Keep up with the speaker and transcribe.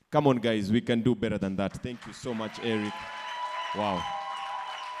Come on, guys. We can do better than that. Thank you so much, Eric. Wow.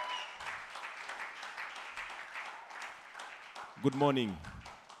 Good morning.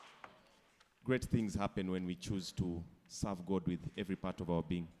 Great things happen when we choose to serve God with every part of our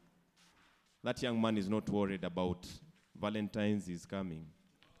being. That young man is not worried about Valentine's is coming.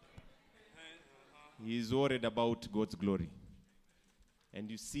 He is worried about God's glory. And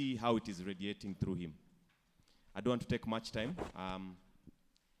you see how it is radiating through him. I don't want to take much time.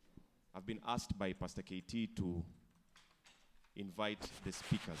 I've been asked by Pastor KT to invite the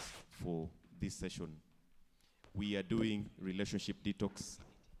speakers for this session. We are doing Relationship Detox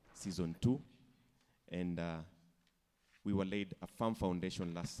Season 2. And we were laid a firm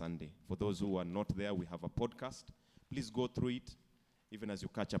foundation last Sunday. For those who are not there, we have a podcast. Please go through it, even as you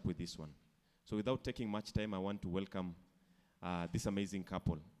catch up with this one. So without taking much time, I want to welcome this amazing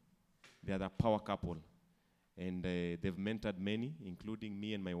couple. They are the power couple. And they've mentored many, including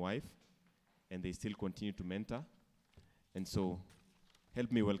me and my wife. And they still continue to mentor. And so,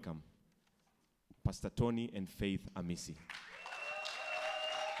 help me welcome Pastor Tony and Faith Amisi.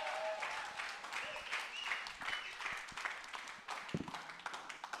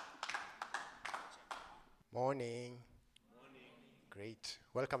 Morning. Morning. Great.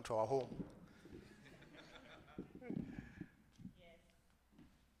 Welcome to our home. Yes.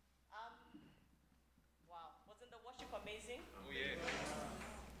 Wow. Wasn't the worship amazing? Oh, yeah.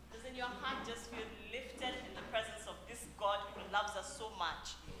 Doesn't your heart just feel lifted in the presence of this God who loves us so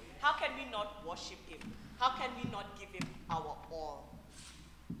much? How can we not worship him? How can we not give him our all?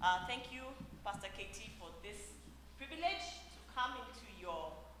 Thank you, Pastor KT, for this privilege to come into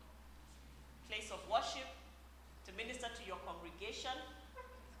your place of worship, to minister to your congregation.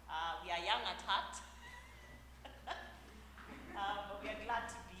 We are young at heart, but we are glad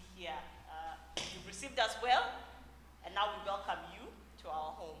to be here. You've received us well, and now we welcome you to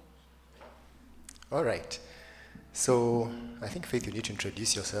our home. All right. So, I think, Faith, you need to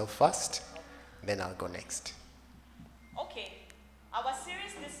introduce yourself first, then I'll go next. Okay. Our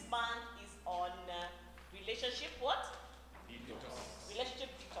series this month is on relationship what? Detox. Relationship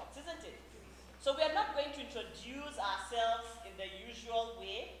detox, isn't it? So we are not going to introduce ourselves in the usual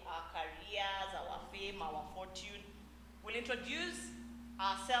way, our careers, our fame, our fortune. We'll introduce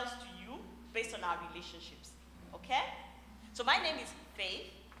ourselves to you based on our relationships, okay? So my name is Faith,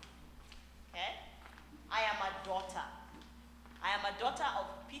 okay? I am a daughter. I am a daughter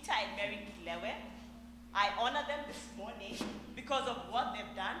of Peter and Mary Kilewe. I honor them this morning because of what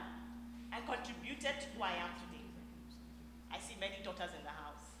they've done and contributed to who I am today. I see many daughters in the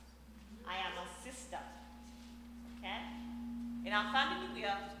house. I am a sister, okay? In our family, we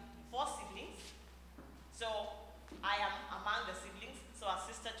have 4 siblings. So I am among the siblings, so a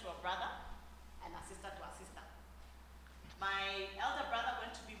sister to a brother and a sister to a sister. My elder brother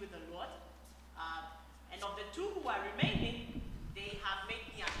went to be with the Lord, and of the 2 who are remaining, they have made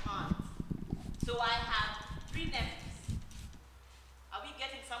me an aunt. So I have 3 nephews. Are we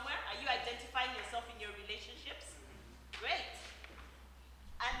getting somewhere? Are you identifying yourself in your relationships? Great.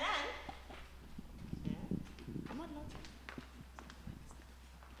 And then,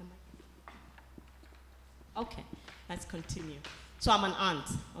 okay, let's continue. So I'm an aunt,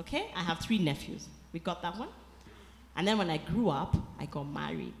 okay? I have 3 nephews. We got that one? And then when I grew up, I got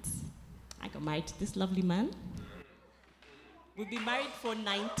married. I got married to this lovely man. We've been married for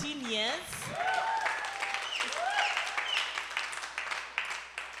 19 years.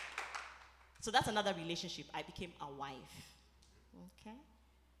 So that's another relationship. I became a wife, okay?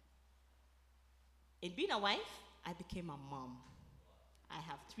 In being a wife, I became a mom. I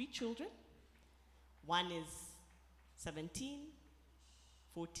have 3 children. One is 17,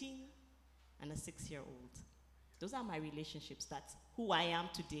 14, and a 6-year-old. Those are my relationships. That's who I am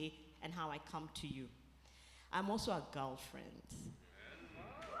today and how I come to you. I'm also a girlfriend.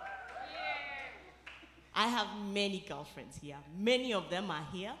 I have many girlfriends here. Many of them are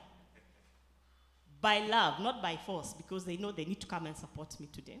here by love, not by force, because they know they need to come and support me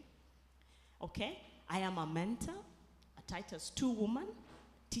today. Okay? I am a mentor, a Titus 2 woman,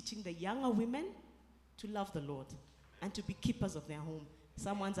 teaching the younger women to love the Lord and to be keepers of their home.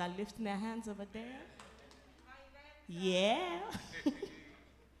 Someone's are lifting their hands over there. Yeah.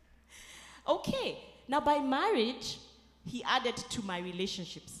 Okay. Now, by marriage, he added to my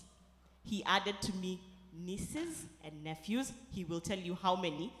relationships. He added to me nieces and nephews. He will tell you how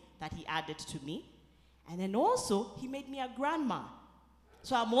many that he added to me. And then also, he made me a grandma.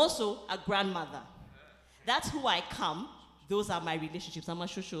 So I'm also a grandmother. That's who I come. Those are my relationships. I'm a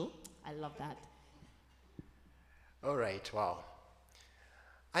shushu. I love that. All right, wow.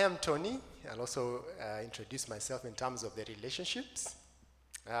 I am Tony. I'll also introduce myself in terms of the relationships.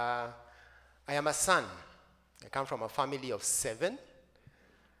 I am a son. I come from a family of 7.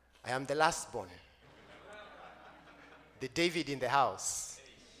 I am the last born. The David in the house.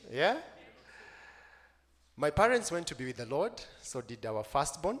 Yeah? My parents went to be with the Lord, so did our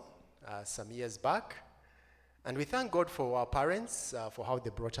firstborn some years back. And we thank God for our parents, for how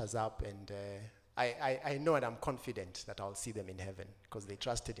they brought us up. And I know and I'm confident that I'll see them in heaven because they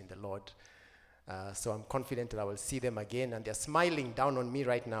trusted in the Lord. So I'm confident that I will see them again. And they're smiling down on me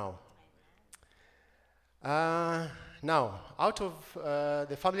right now. Now, out of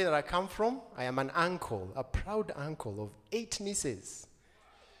the family that I come from, I am an uncle, a proud uncle of 8 nieces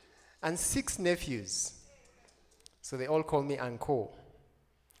and 6 nephews. So they all call me uncle.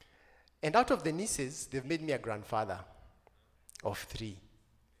 And out of the nieces, they've made me a grandfather of 3.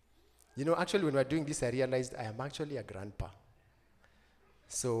 You know, actually, when we were doing this, I realized I am actually a grandpa.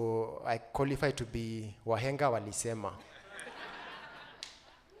 So I qualify to be Wahenga Walisema.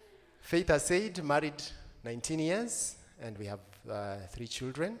 Faith has said, married 19 years, and we have 3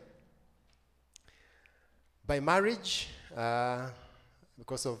 children. By marriage,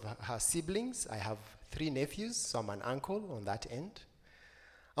 because of her siblings, I have 3 nephews, so I'm an uncle on that end.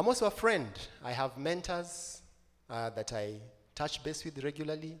 I'm also a friend. I have mentors that I touch base with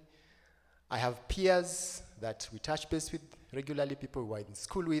regularly. I have peers that we touch base with regularly, people who are in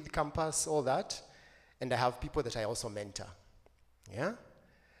school with, campus, all that. And I have people that I also mentor. Yeah?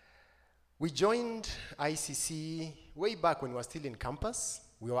 We joined ICC way back when we were still in campus.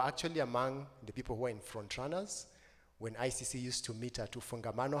 We were actually among the people who were in front runners when ICC used to meet at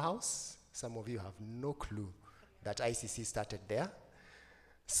Ufungamano House. Some of you have no clue that ICC started there.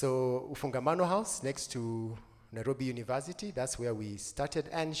 So Ufungamano House next to Nairobi University, that's where we started.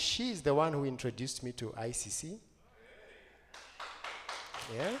 And she's the one who introduced me to ICC.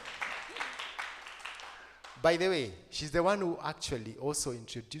 Yeah? By the way, she's the one who actually also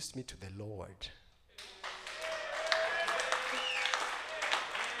introduced me to the Lord.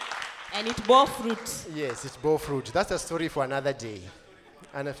 And it bore fruit. Yes, it bore fruit. That's a story for another day.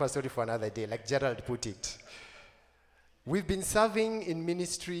 And a story for another day, like Gerald put it. We've been serving in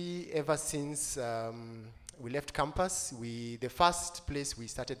ministry ever since we left campus. The first place we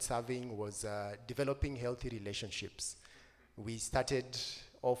started serving was developing healthy relationships. We started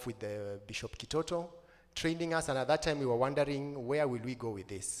off with the Bishop Kitoto training us, and at that time we were wondering, where will we go with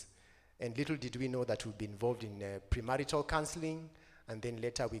this? And little did we know that we'd be involved in premarital counseling, and then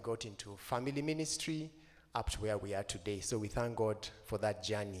later we got into family ministry up to where we are today. So we thank God for that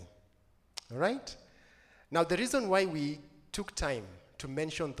journey. All right? Now, the reason why we took time to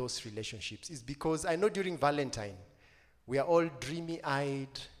mention those relationships is because I know during Valentine, we are all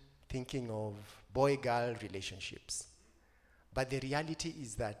dreamy-eyed, thinking of boy-girl relationships. But the reality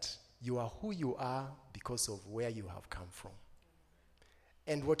is that you are who you are because of where you have come from.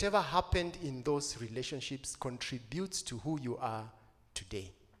 And whatever happened in those relationships contributes to who you are today.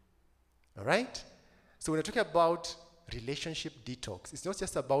 All right? So when we're talking about relationship detox, it's not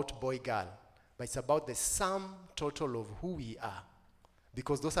just about boy-girl, but it's about the sum total of who we are,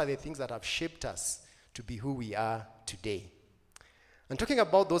 because those are the things that have shaped us to be who we are today. And talking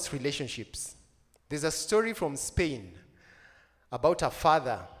about those relationships, there's a story from Spain about a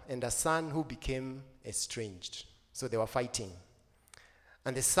father and a son who became estranged. So they were fighting.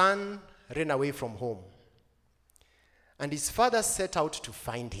 And the son ran away from home. And his father set out to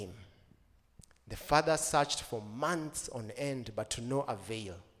find him. The father searched for months on end, but to no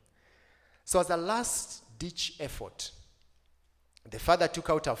avail. So as a last-ditch effort, the father took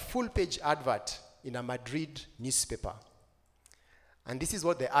out a full-page advert in a Madrid newspaper. And this is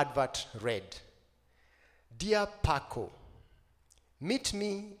what the advert read. Dear Paco, meet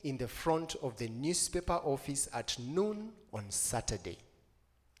me in the front of the newspaper office at noon on Saturday.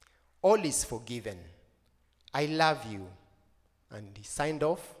 All is forgiven. I love you. And he signed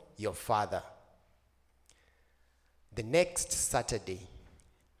off, your father. The next Saturday,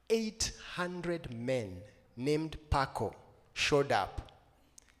 800 men named Paco showed up.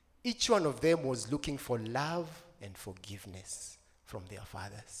 Each one of them was looking for love and forgiveness from their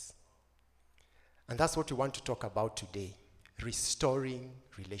fathers. And that's what we want to talk about today. Restoring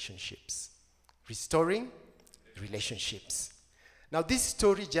relationships. Restoring relationships. Now this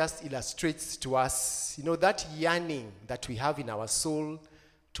story just illustrates to us, that yearning that we have in our soul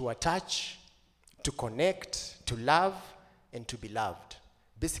to attach, to connect, to love, and to be loved.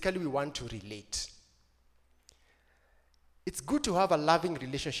 Basically, we want to relate. It's good to have a loving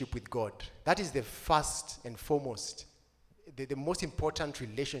relationship with God. That is the first and foremost, the most important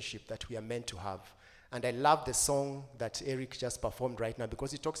relationship that we are meant to have. And I love the song that Eric just performed right now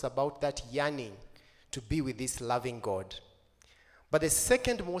because it talks about that yearning to be with this loving God. But the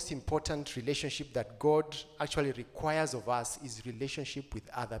second most important relationship that God actually requires of us is relationship with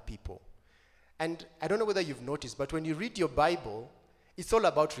other people. And I don't know whether you've noticed, but when you read your Bible, it's all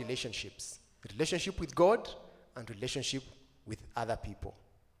about relationships. Relationship with God and relationship with other people.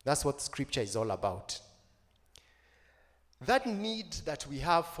 That's what Scripture is all about. That need that we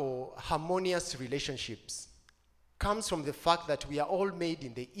have for harmonious relationships comes from the fact that we are all made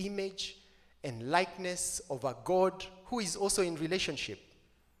in the image and likeness of a God who is also in relationship.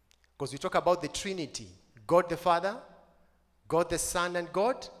 Because we talk about the Trinity, God the Father, God the Son, and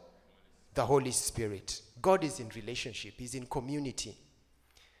God the Holy Spirit. God is in relationship, he's in community.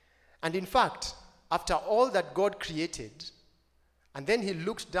 And in fact, after all that God created, and then he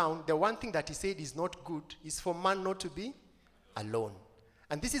looked down, the one thing that he said is not good is for man not to be alone.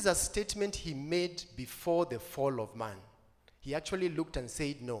 And this is a statement he made before the fall of man. He actually looked and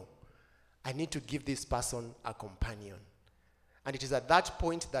said, no, I need to give this person a companion. And it is at that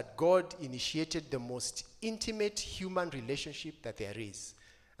point that God initiated the most intimate human relationship that there is.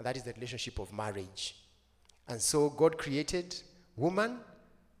 And that is the relationship of marriage. And so God created woman,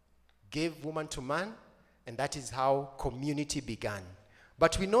 gave woman to man, and that is how community began.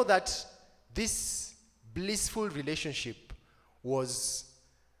 But we know that this blissful relationship was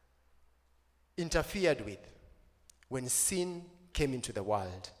interfered with when sin came into the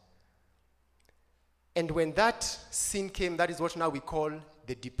world. And when that sin came, that is what now we call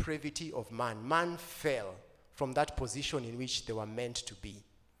the depravity of man. Man fell from that position in which they were meant to be.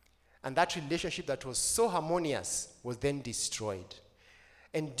 And that relationship that was so harmonious was then destroyed.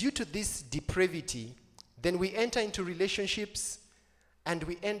 And due to this depravity, then we enter into relationships and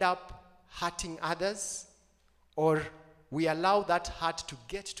we end up hurting others, or we allow that hurt to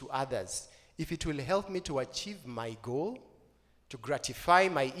get to others. If it will help me to achieve my goal, to gratify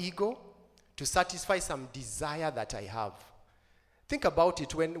my ego, to satisfy some desire that I have. Think about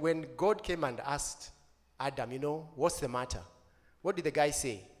it. When God came and asked Adam, what's the matter? What did the guy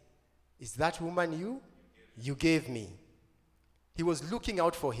say? Is that woman you gave me? He was looking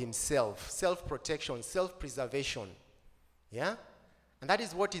out for himself, self-protection, self-preservation. Yeah? And that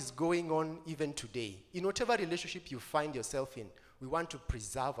is what is going on even today. In whatever relationship you find yourself in, we want to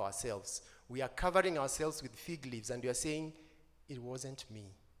preserve ourselves. We are covering ourselves with fig leaves and we are saying, it wasn't me.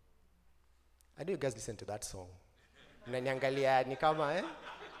 I know you guys listen to that song.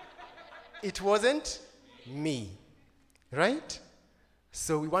 It wasn't me. Right?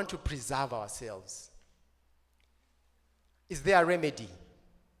 So we want to preserve ourselves. Is there a remedy?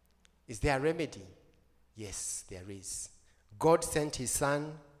 Is there a remedy? Yes, there is. God sent his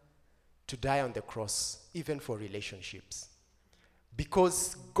son to die on the cross, even for relationships.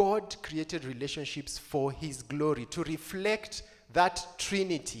 Because God created relationships for his glory, to reflect that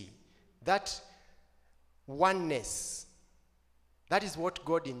Trinity, that oneness. That is what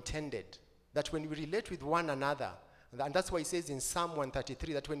God intended. That when we relate with one another, and that's why he says in Psalm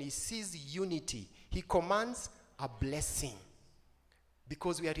 133 that when he sees unity, he commands a blessing.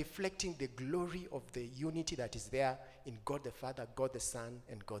 Because we are reflecting the glory of the unity that is there in God the Father, God the Son,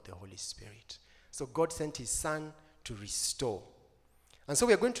 and God the Holy Spirit. So God sent his son to restore. And so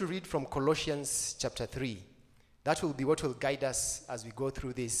we are going to read from Colossians chapter 3. That will be what will guide us as we go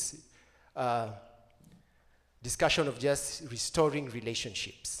through this discussion of just restoring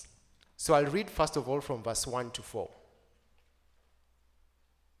relationships. So I'll read first of all from verse 1 to 4.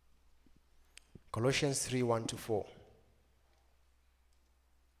 Colossians 3, 1 to 4.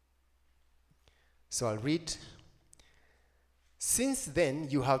 So I'll read. Since then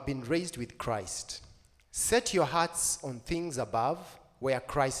you have been raised with Christ. Set your hearts on things above, where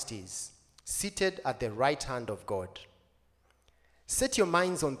Christ is, seated at the right hand of God. Set your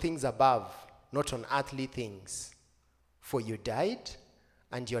minds on things above, not on earthly things. For you died,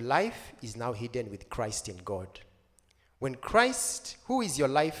 and your life is now hidden with Christ in God. When Christ, who is your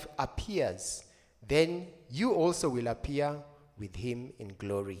life, appears, then you also will appear with him in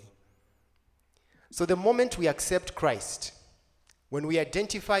glory. So the moment we accept Christ, when we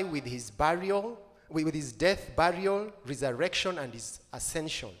identify with his burial, with his death, burial, resurrection, and his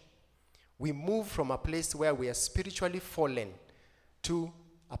ascension, we move from a place where we are spiritually fallen to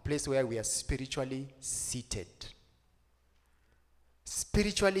a place where we are spiritually seated.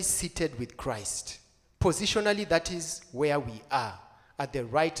 Spiritually seated with Christ. Positionally, that is where we are, at the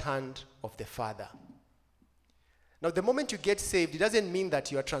right hand of the Father. Now, the moment you get saved, it doesn't mean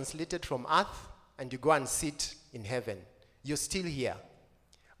that you are translated from earth and you go and sit in heaven. You're still here.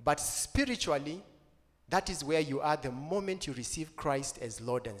 But spiritually, that is where you are the moment you receive Christ as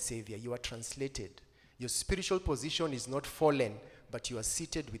Lord and Savior. You are translated. Your spiritual position is not fallen, but you are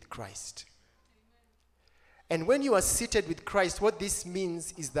seated with Christ. And when you are seated with Christ, what this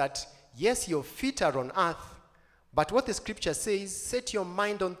means is that, yes, your feet are on earth, but what the scripture says, set your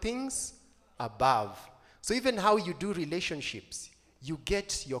mind on things above. So even how you do relationships, you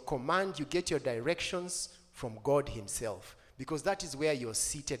get your command, you get your directions from God himself, because that is where you're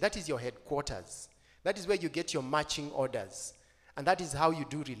seated. That is your headquarters. That is where you get your marching orders. And that is how you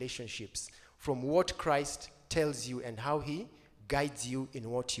do relationships, from what Christ tells you and how he guides you in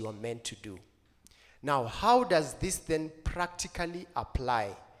what you are meant to do. Now, how does this then practically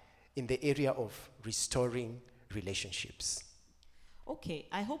apply in the area of restoring relationships? Okay,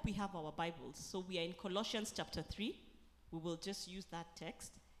 I hope we have our Bibles. So we are in Colossians chapter 3. We will just use that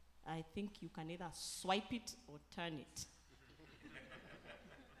text. I think you can either swipe it or turn it.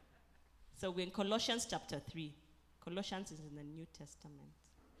 So we're in Colossians chapter 3. Colossians is in the New Testament.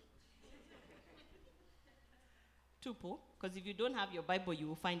 Tupo, because if you don't have your Bible, you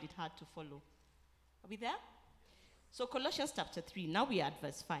will find it hard to follow. Are we there? So Colossians chapter 3. Now we are at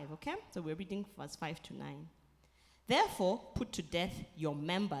verse 5, okay? So we're reading verse 5 to 9. Therefore, put to death your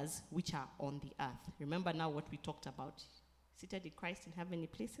members which are on the earth. Remember now what we talked about. Seated in Christ in heavenly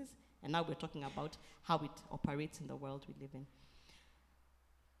places. And now we're talking about how it operates in the world we live in.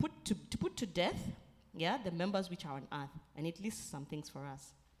 Put to death, the members which are on earth. And it lists some things for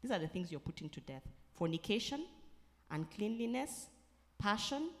us. These are the things you're putting to death. Fornication, uncleanliness,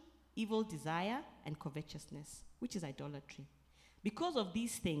 passion, evil desire, and covetousness, which is idolatry. Because of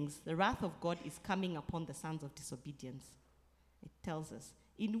these things, the wrath of God is coming upon the sons of disobedience. It tells us,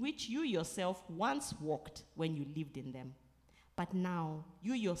 in which you yourself once walked when you lived in them. But now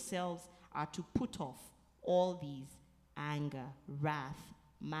you yourselves are to put off all these: anger, wrath,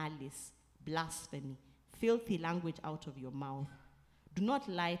 malice, blasphemy, filthy language out of your mouth. Do not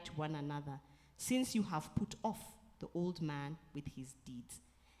lie to one another, since you have put off the old man with his deeds,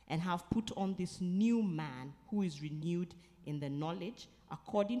 and have put on this new man who is renewed in the knowledge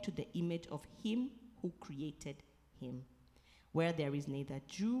according to the image of him who created him, where there is neither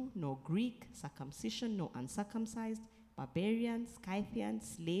Jew nor Greek, circumcision nor uncircumcised, barbarian, Scythian,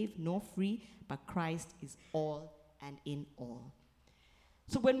 slave nor free, but Christ is all and in all.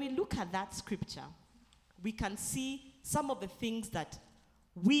 So when we look at that scripture, we can see some of the things that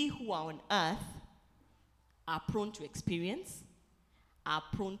we who are on earth are prone to experience, are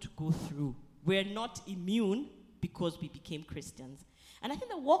prone to go through. We're not immune because we became Christians. And I think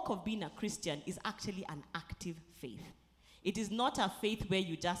the work of being a Christian is actually an active faith. It is not a faith where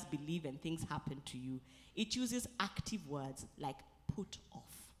you just believe and things happen to you. It uses active words like put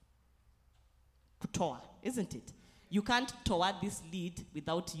off. Putoa, isn't it? You can't toa this lead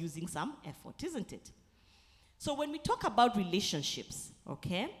without using some effort, isn't it? So when we talk about relationships,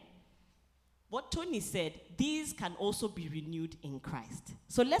 okay, what Tony said, these can also be renewed in Christ.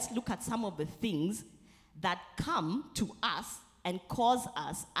 So let's look at some of the things that come to us and cause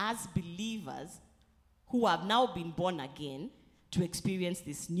us as believers who have now been born again to experience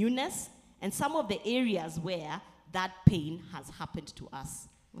this newness, and some of the areas where that pain has happened to us.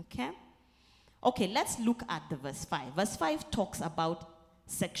 Okay, let's look at the verse 5. Verse 5 talks about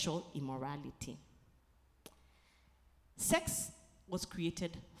sexual immorality. Sex was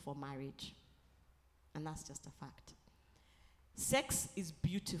created for marriage, and that's just a fact. Sex is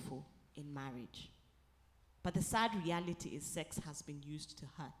beautiful in marriage, but the sad reality is sex has been used to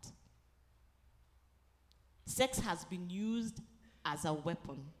hurt. Sex has been used as a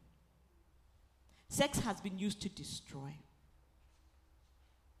weapon. Sex has been used to destroy.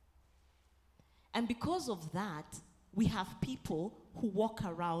 And because of that, we have people who walk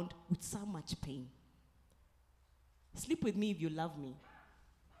around with so much pain. Sleep with me if you love me.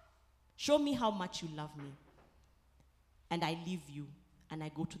 Show me how much you love me. And I leave you, and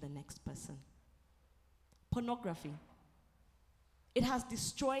I go to the next person. Pornography. It has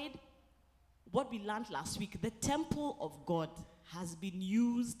destroyed what we learned last week. The temple of God has been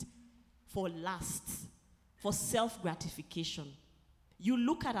used for lust, for self-gratification. You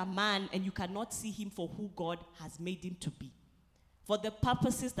look at a man and you cannot see him for who God has made him to be, for the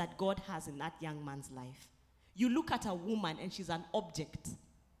purposes that God has in that young man's life. You look at a woman and she's an object.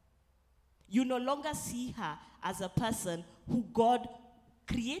 You no longer see her as a person who God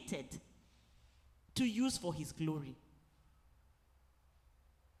created to use for his glory.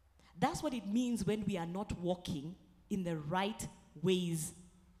 That's what it means when we are not walking in the right ways.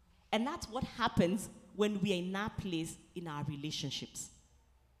 And that's what happens when we are in our place in our relationships.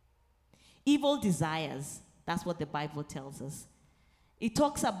 Evil desires, that's what the Bible tells us. It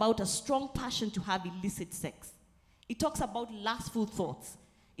talks about a strong passion to have illicit sex. It talks about lustful thoughts.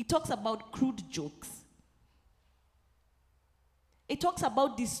 It talks about crude jokes. It talks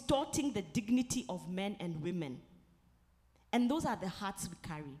about distorting the dignity of men and women. And those are the hearts we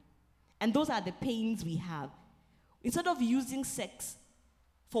carry. And those are the pains we have. Instead of using sex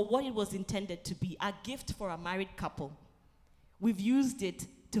for what it was intended to be, a gift for a married couple, we've used it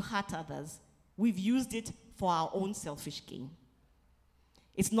to hurt others. We've used it for our own selfish gain.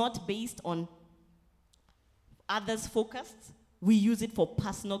 It's not based on others focused. We use it for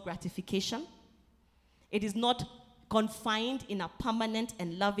personal gratification. It is not confined in a permanent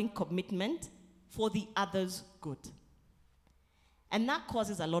and loving commitment for the other's good. And that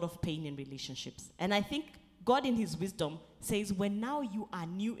causes a lot of pain in relationships. And I think God in his wisdom says, when now you are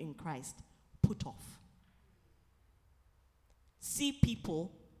new in Christ, put off. See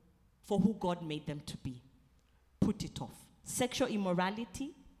people for who God made them to be. Put it off. Sexual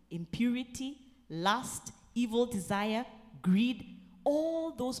immorality, impurity, lust, evil desire, greed,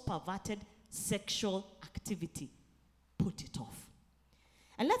 all those perverted sexual activity. Put it off.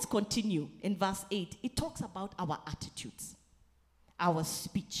 And let's continue in verse 8. It talks about our attitudes, our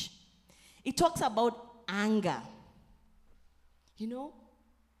speech. It talks about anger. You know,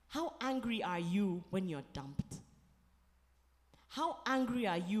 how angry are you when you're dumped? How angry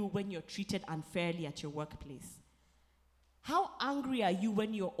are you when you're treated unfairly at your workplace? How angry are you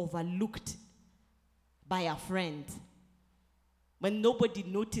when you're overlooked by a friend? When nobody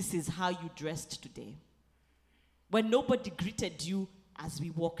notices how you dressed today? When nobody greeted you as we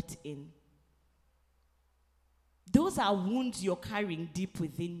walked in? Those are wounds you're carrying deep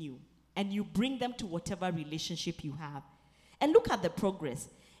within you, and you bring them to whatever relationship you have. And look at the progress.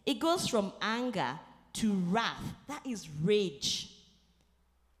 It goes from anger to wrath. That is rage.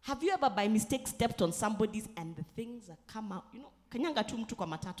 Have you ever by mistake stepped on somebody's and the things that come out, kanyanga tu mtu kwa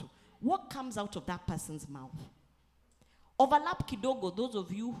matatu, what comes out of that person's mouth? Overlap kidogo, those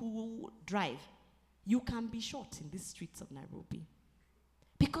of you who drive, you can be shot in these streets of Nairobi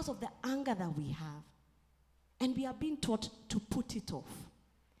because of the anger that we have. And we are being taught to put it off.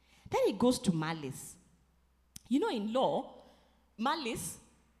 Then it goes to malice. You know, in law, malice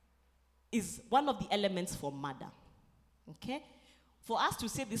is one of the elements for murder. Okay? For us to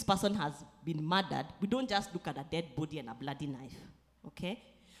say this person has been murdered, we don't just look at a dead body and a bloody knife. Okay?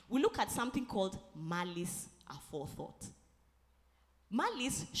 We look at something called malice aforethought.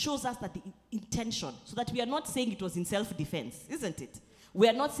 Malice shows us that the intention, so that we are not saying it was in self-defense, isn't it? We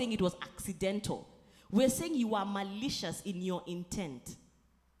are not saying it was accidental. We're saying you are malicious in your intent.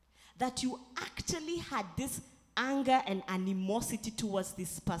 That you actually had this anger and animosity towards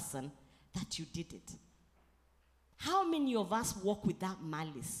this person, that you did it. How many of us walk with that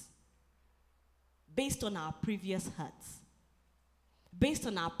malice? Based on our previous hurts, based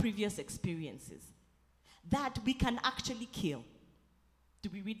on our previous experiences, that we can actually kill. Do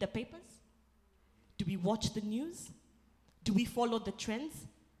we read the papers? Do we watch the news? Do we follow the trends?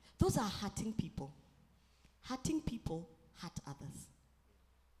 Those are hurting people. Hurting people hurt others.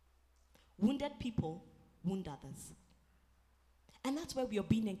 Wounded people wound others. And that's why we are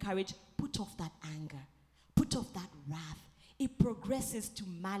being encouraged, put off that anger. Put off that wrath. It progresses to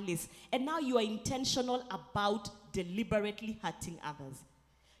malice. And now you are intentional about deliberately hurting others.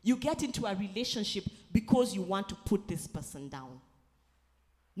 You get into a relationship because you want to put this person down.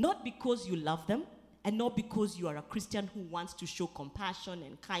 Not because you love them, and not because you are a Christian who wants to show compassion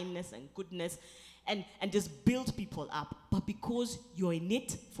and kindness and goodness and just build people up, but because you're in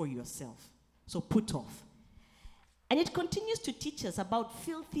it for yourself. So put off. And it continues to teach us about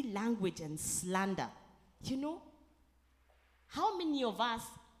filthy language and slander. You know, how many of us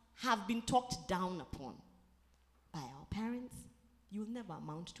have been talked down upon by our parents? You'll never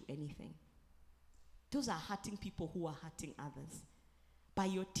amount to anything. Those are hurting people who are hurting others. By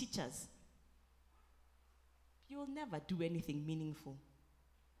your teachers, you'll never do anything meaningful.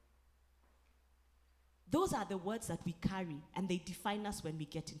 Those are the words that we carry, and they define us when we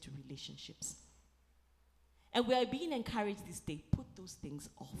get into relationships. And we are being encouraged this day, put those things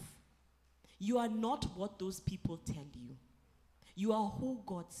off. You are not what those people tell you. You are who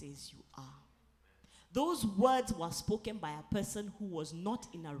God says you are. Those words were spoken by a person who was not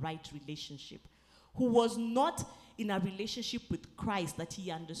in a right relationship, who was not in a relationship with Christ, that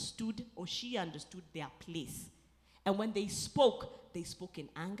he understood or she understood their place. And when they spoke in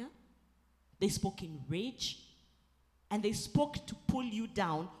anger, they spoke in rage, and they spoke to pull you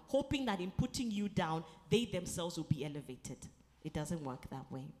down, hoping that in putting you down, they themselves will be elevated. It doesn't work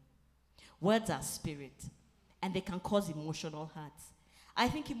that way. Words are spirit, and they can cause emotional hurts. I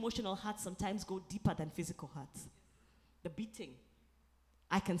think emotional hurts sometimes go deeper than physical hurts. The beating,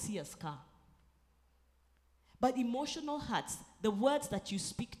 I can see a scar. But emotional hurts, the words that you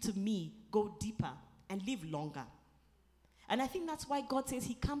speak to me go deeper and live longer. And I think that's why God says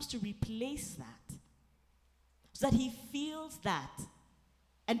he comes to replace that. So that he feels that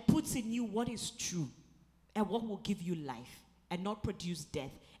and puts in you what is true and what will give you life and not produce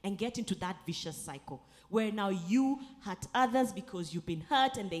death and get into that vicious cycle where now you hurt others because you've been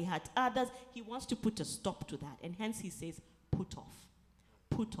hurt and they hurt others. He wants to put a stop to that. And hence he says, put off.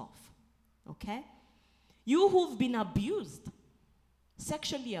 Put off. Okay? You who've been abused,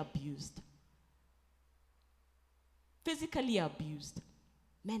 sexually abused, physically abused,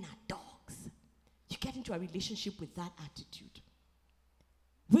 men are dogs. You get into a relationship with that attitude.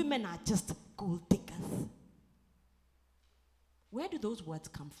 Women are just gold diggers. Where do those words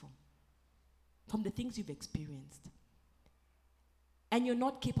come from? From the things you've experienced. And you're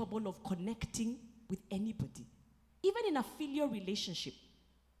not capable of connecting with anybody. Even in a filial relationship,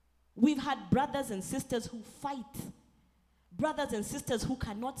 we've had brothers and sisters who fight. Brothers and sisters who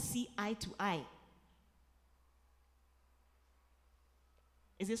cannot see eye to eye.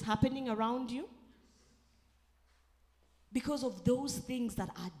 Is this happening around you? Because of those things that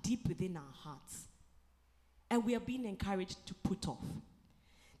are deep within our hearts. And we are being encouraged to put off.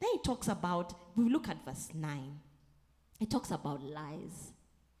 Then he talks about, we look at verse 9. It talks about lies.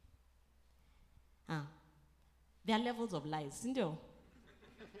 There are levels of lies, isn't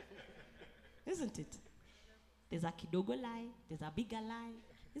it? There's a kidogo lie, there's a bigger lie,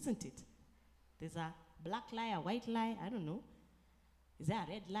 isn't it? There's a black lie, a white lie, I don't know. Is there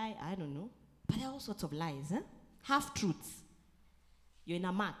a red lie? I don't know. But there are all sorts of lies, half-truths. You're in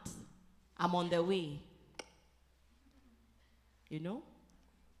a mat. I'm on the way. Kuna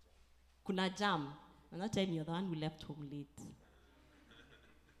jam. I'm not telling you, you're the one who left home late.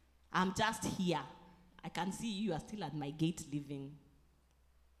 I'm just here. I can see you are still at my gate living.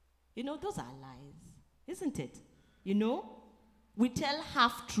 Those are lies, isn't it? We tell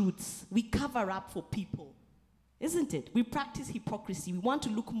half-truths. We cover up for people, isn't it? We practice hypocrisy. We want to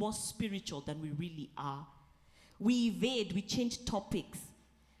look more spiritual than we really are. We evade. We change topics.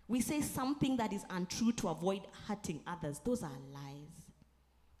 We say something that is untrue to avoid hurting others. Those are lies.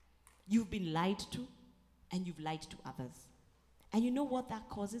 You've been lied to, and you've lied to others. And you know what that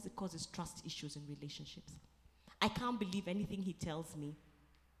causes? It causes trust issues in relationships. I can't believe anything he tells me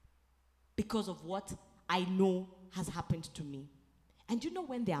because of what I know has happened to me. And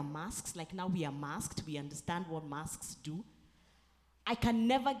when there are masks, like now we are masked, we understand what masks do. I can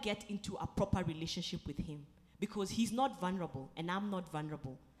never get into a proper relationship with him because he's not vulnerable and I'm not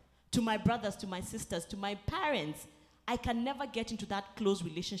vulnerable. To my brothers, to my sisters, to my parents, I can never get into that close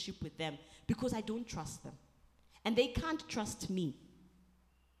relationship with them because I don't trust them. And they can't trust me.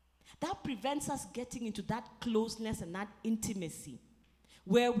 That prevents us getting into that closeness and that intimacy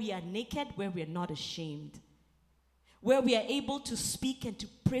where we are naked, where we are not ashamed, where we are able to speak and to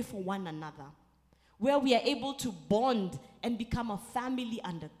pray for one another, where we are able to bond and become a family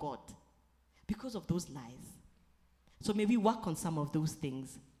under God because of those lies. So may we work on some of those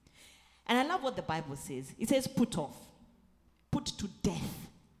things. And I love what the Bible says. It says put off, put to death.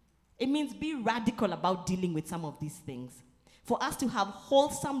 It means be radical about dealing with some of these things. For us to have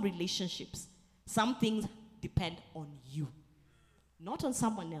wholesome relationships, some things depend on you, not on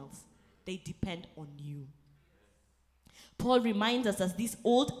someone else. They depend on you. Paul reminds us that these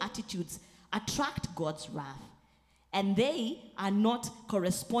old attitudes attract God's wrath, and they are not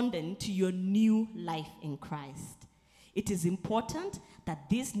corresponding to your new life in Christ. It is important that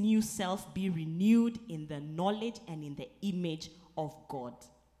this new self be renewed in the knowledge and in the image of God.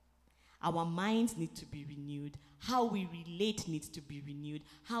 Our minds need to be renewed. How we relate needs to be renewed.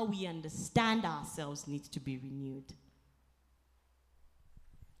 How we understand ourselves needs to be renewed.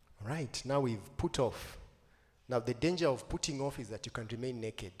 All right, now we've put off. Now the danger of putting off is that you can remain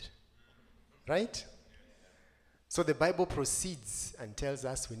naked. Right? So the Bible proceeds and tells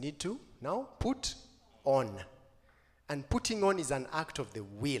us we need to now put on. And putting on is an act of the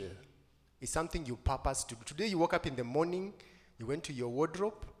will. It's something you purpose to do. Today you woke up in the morning, you went to your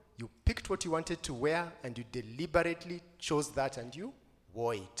wardrobe, you picked what you wanted to wear, and you deliberately chose that and you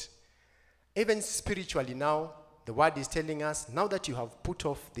wore it. Even spiritually now, the word is telling us, now that you have put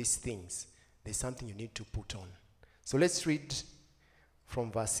off these things, there's something you need to put on. So let's read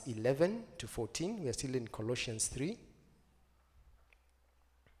from verse 11 to 14. We are still in Colossians 3.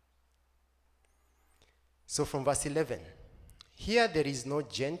 So from verse 11, here there is no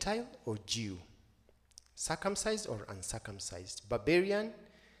Gentile or Jew, circumcised or uncircumcised, barbarian,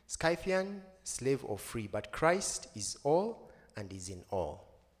 Scythian, slave or free, but Christ is all and is in all.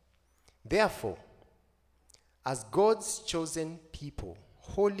 Therefore, as God's chosen people,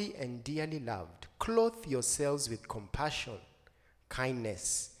 holy and dearly loved, clothe yourselves with compassion,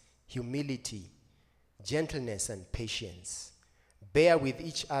 kindness, humility, gentleness, and patience. Bear with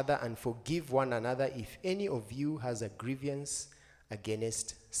each other and forgive one another if any of you has a grievance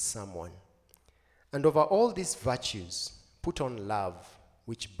against someone. And over all these virtues, put on love,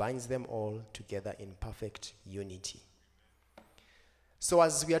 which binds them all together in perfect unity. So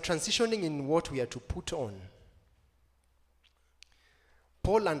as we are transitioning in what we are to put on,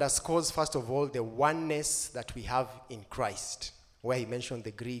 Paul underscores, first of all, the oneness that we have in Christ, where he mentioned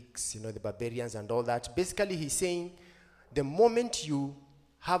the Greeks, the barbarians and all that. Basically, he's saying the moment you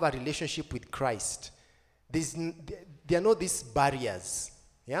have a relationship with Christ, there are no these barriers.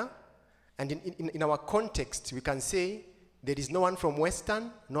 Yeah? And in our context, we can say there is no one from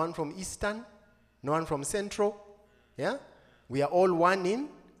Western, no one from Eastern, no one from Central. Yeah? We are all one in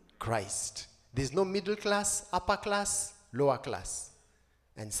Christ. There's no middle class, upper class, lower class,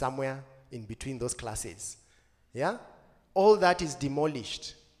 and somewhere in between those classes. Yeah? All that is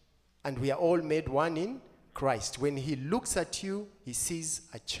demolished, and we are all made one in Christ. When he looks at you, he sees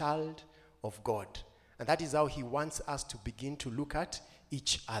a child of God. And that is how he wants us to begin to look at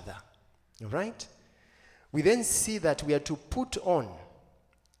each other. All right? We then see that we are to put on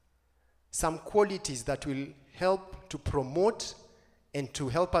some qualities that will help to promote and to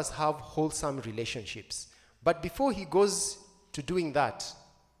help us have wholesome relationships. But before he goes to doing that,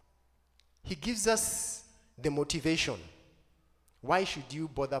 he gives us the motivation. Why should you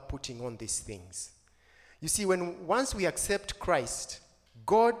bother putting on these things? You see, once we accept Christ,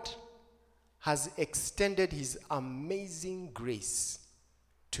 God has extended his amazing grace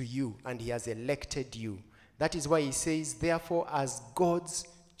to you, and he has elected you. That is why he says, therefore, as God's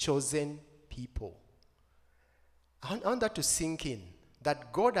chosen people. I want that to sink in,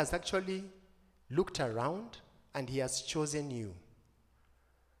 that God has actually looked around and he has chosen you.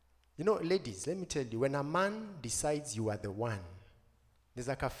 Ladies, let me tell you, when a man decides you are the one, there's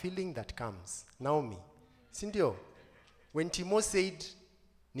like a feeling that comes. Naomi, Sindio, when Timo said,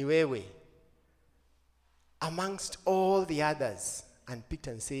 Niwewe, amongst all the others, and picked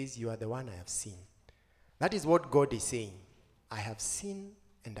and says, you are the one I have seen. That is what God is saying. I have seen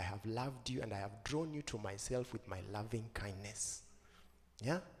and I have loved you and I have drawn you to myself with my loving kindness.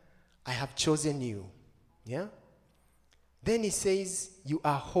 Yeah? I have chosen you. Yeah? Then he says, you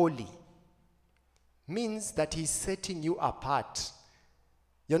are holy. Means that he's setting you apart.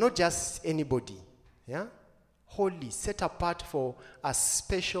 You're not just anybody. Yeah? Holy, set apart for a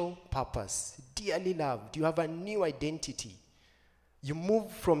special purpose. Dearly loved. You have a new identity. You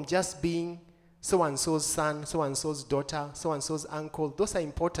move from just being so-and-so's son, so-and-so's daughter, so-and-so's uncle. Those are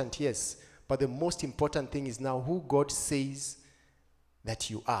important, yes. But the most important thing is now who God says that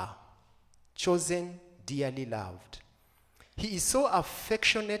you are. Chosen, dearly loved. He is so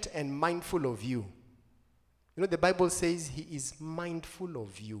affectionate and mindful of you. The Bible says he is mindful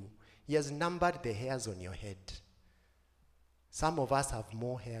of you. He has numbered the hairs on your head. Some of us have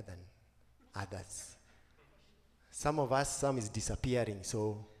more hair than others. Some is disappearing,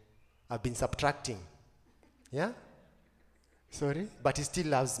 so I've been subtracting. Yeah? Sorry? But he still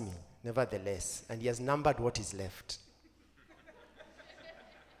loves me, nevertheless. And he has numbered what is left.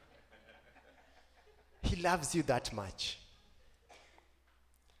 He loves you that much.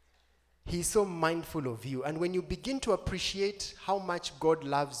 He's so mindful of you. And when you begin to appreciate how much God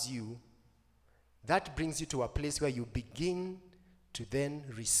loves you, that brings you to a place where you begin to then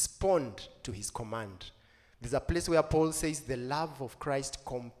respond to his command. There's a place where Paul says the love of Christ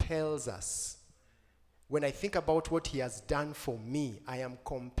compels us. When I think about what he has done for me, I am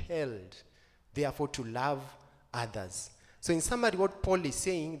compelled, therefore, to love others. So in summary, what Paul is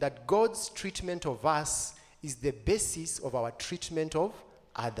saying, that God's treatment of us is the basis of our treatment of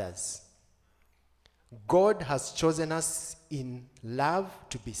others. God has chosen us in love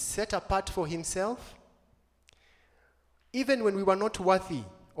to be set apart for himself, even when we were not worthy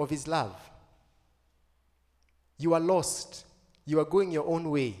of his love. You are lost. You are going your own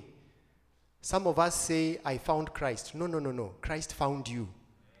way. Some of us say, I found Christ. No. Christ found you.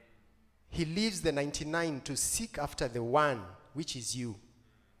 He leaves the 99 to seek after the one, which is you.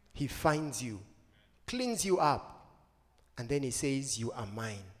 He finds you, cleans you up, and then he says, you are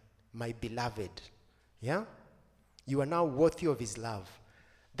mine, my beloved. Yeah? You are now worthy of his love.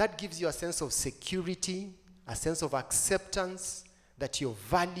 That gives you a sense of security, a sense of acceptance, that you're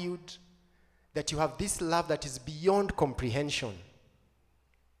valued, that you have this love that is beyond comprehension.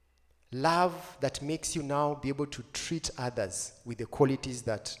 Love that makes you now be able to treat others with the qualities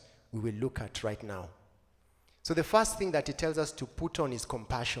that we will look at right now. So the first thing that it tells us to put on is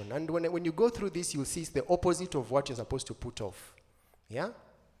compassion. And when you go through this, you'll see it's the opposite of what you're supposed to put off. Yeah?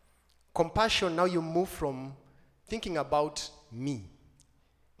 Compassion, now you move from thinking about me,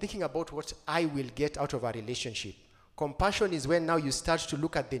 thinking about what I will get out of a relationship. Compassion is when now you start to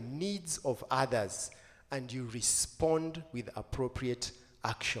look at the needs of others and you respond with appropriate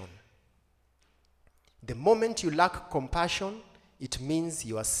action. The moment you lack compassion, it means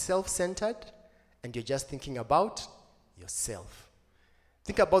you are self-centered and you're just thinking about yourself.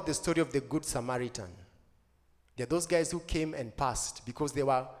 Think about the story of the Good Samaritan. There are those guys who came and passed because they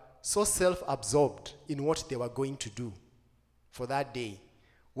were so self-absorbed in what they were going to do for that day,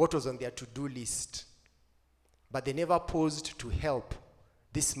 what was on their to-do list. But they never paused to help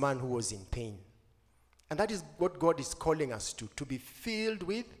this man who was in pain. And that is what God is calling us to be filled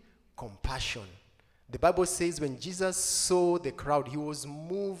with compassion. The Bible says when Jesus saw the crowd, he was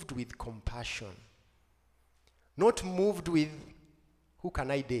moved with compassion. Not moved with, who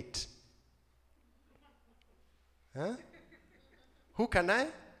can I date? Huh? Who can I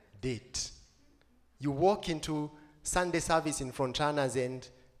date? You walk into Sunday service in Frontanas and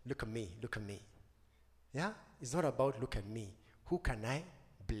look at me. Yeah? It's not about look at me. Who can I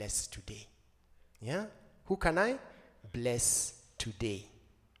bless today? Yeah? Who can I bless today?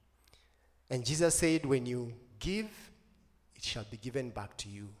 And Jesus said, when you give, it shall be given back to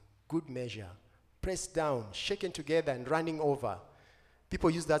you. Good measure, pressed down, shaken together, and running over. People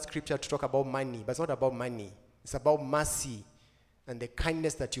use that scripture to talk about money, but it's not about money. It's about mercy and the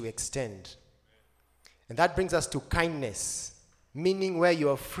kindness that you extend. And that brings us to kindness, meaning where you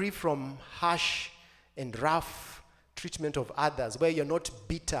are free from harsh and rough treatment of others, where you're not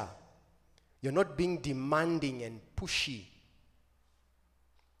bitter, you're not being demanding and pushy.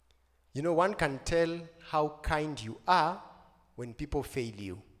 You know, one can tell how kind you are when people fail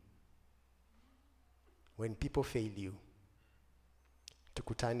you. When people fail you.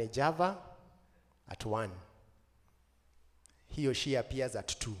 Tukutane Java at 1. He or she appears at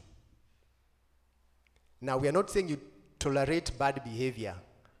 2. Now, we are not saying you tolerate bad behavior,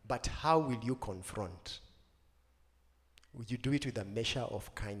 but how will you confront? Will you do it with a measure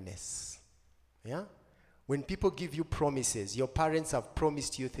of kindness? Yeah? When people give you promises, your parents have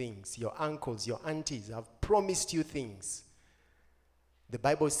promised you things, your uncles, your aunties have promised you things. The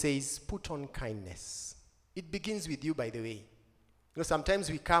Bible says, put on kindness. It begins with you, by the way. You know, sometimes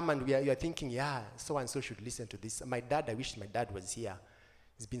we come and we are thinking, yeah, so-and-so should listen to this. My dad, I wish my dad was here.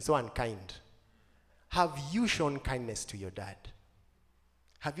 He's been so unkind. Have you shown kindness to your dad?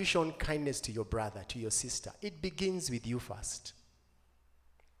 Have you shown kindness to your brother, to your sister? It begins with you first.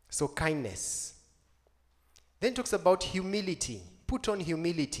 So kindness. Then talks about humility. Put on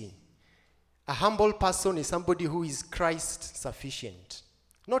humility. A humble person is somebody who is Christ sufficient,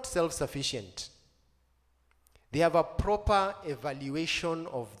 not self-sufficient. They have a proper evaluation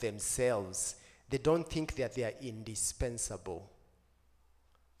of themselves. They don't think that they are indispensable.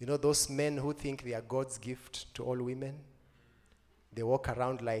 You know those men who think they are God's gift to all women? They walk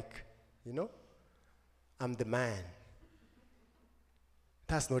around like, you know, I'm the man.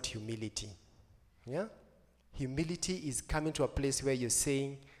 That's not humility. Yeah? Humility is coming to a place where you're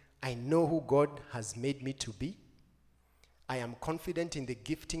saying, I know who God has made me to be. I am confident in the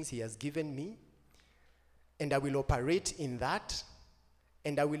giftings he has given me. And I will operate in that.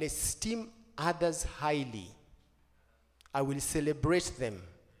 And I will esteem others highly. I will celebrate them.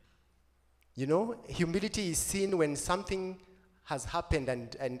 You know, humility is seen when something has happened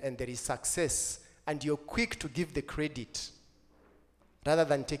and there is success. And you're quick to give the credit. Rather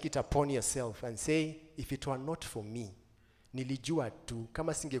than take it upon yourself and say, if it were not for me, nilijua tu,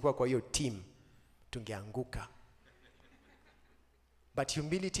 kama singekuwa kwa hiyo team, tungeanguka. But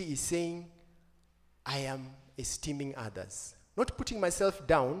humility is saying, I am esteeming others. Not putting myself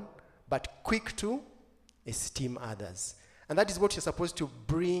down, but quick to esteem others. And that is what you're supposed to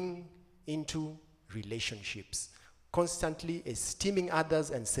bring into relationships. Constantly esteeming others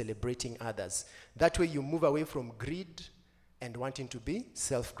and celebrating others. That way you move away from greed and wanting to be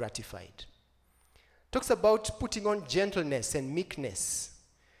self-gratified. Talks about putting on gentleness and meekness.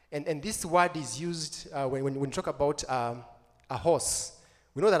 And this word is used when we talk about a horse.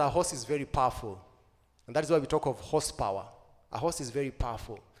 We know that a horse is very powerful. And that is why we talk of horsepower. A horse is very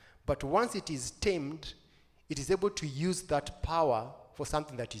powerful. But once it is tamed, it is able to use that power for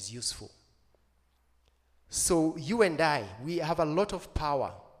something that is useful. So you and I, we have a lot of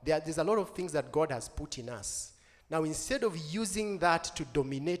power. There's a lot of things that God has put in us. Now, instead of using that to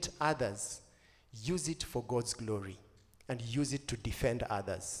dominate others, use it for God's glory and use it to defend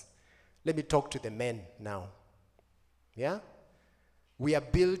others. Let me talk to the men now. Yeah? We are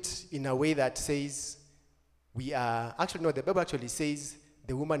built in a way that says we are, actually no, the Bible actually says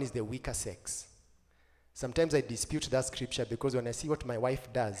the woman is the weaker sex. Sometimes I dispute that scripture because when I see what my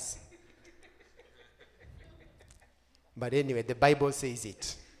wife does. But anyway, the Bible says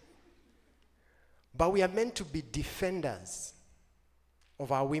it. But we are meant to be defenders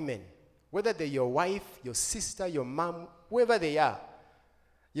of our women, whether they're your wife, your sister, your mom, whoever they are.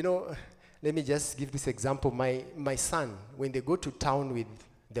 You know, let me just give this example. My son, when they go to town with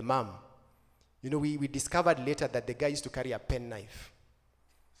the mom, you know, we discovered later that the guy used to carry a penknife.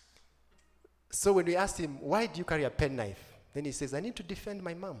 So when we asked him, why do you carry a penknife? Then he says, I need to defend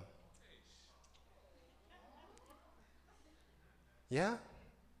my mom. Yeah?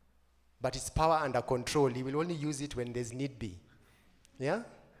 But it's power under control. He will only use it when there's need be. Yeah?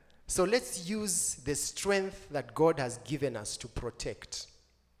 So let's use the strength that God has given us to protect.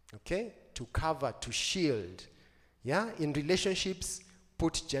 Okay? To cover, to shield. Yeah? In relationships,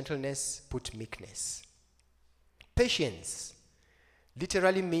 put gentleness, put meekness. Patience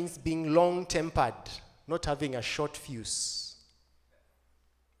literally means being long-tempered, not having a short fuse.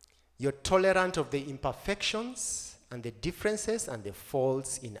 You're tolerant of the imperfections and the differences and the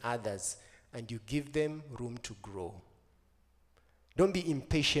faults in others, and you give them room to grow. Don't be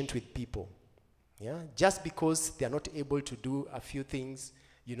impatient with people. Yeah? Just because they're not able to do a few things,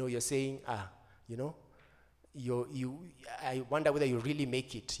 you know, you're saying, you know, I wonder whether you really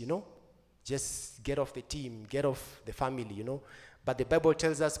make it, you know. Just get off the team, get off the family, you know. But the Bible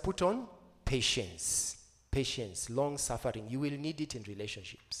tells us, put on patience. Patience, long suffering. You will need it in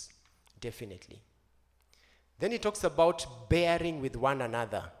relationships, definitely. Then he talks about bearing with one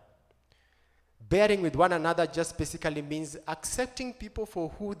another. Bearing with one another just basically means accepting people for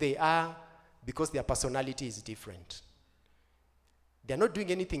who they are because their personality is different. They're not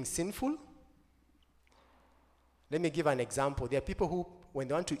doing anything sinful. Let me give an example. There are people who, when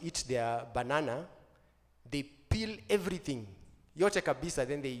they want to eat their banana, they peel everything. Yote kabisa,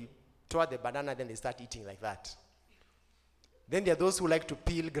 then they throw the banana, then they start eating like that. Then there are those who like to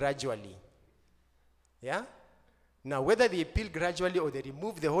peel gradually. Yeah? Now, whether they peel gradually or they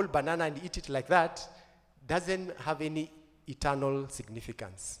remove the whole banana and eat it like that, doesn't have any eternal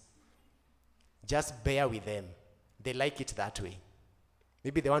significance. Just bear with them. They like it that way.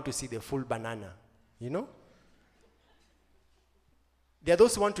 Maybe they want to see the full banana, you know? There are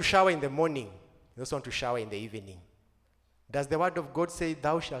those who want to shower in the morning, those who want to shower in the evening. Does the word of God say,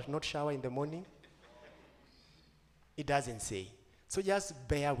 thou shalt not shower in the morning? It doesn't say. So just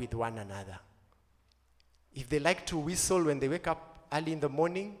bear with one another. If they like to whistle when they wake up early in the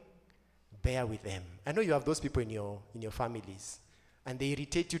morning, bear with them. I know you have those people in your families, and they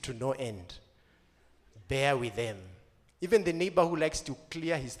irritate you to no end. Bear with them. Even the neighbor who likes to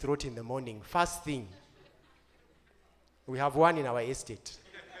clear his throat in the morning, first thing. We have one in our estate.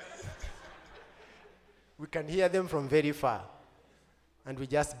 We can hear them from very far. And we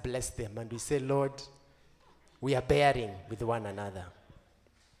just bless them and we say, Lord, we are bearing with one another.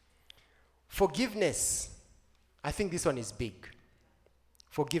 Forgiveness. I think this one is big.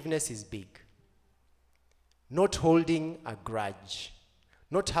 Forgiveness is big. Not holding a grudge.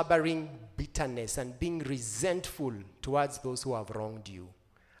 Not harboring bitterness and being resentful towards those who have wronged you.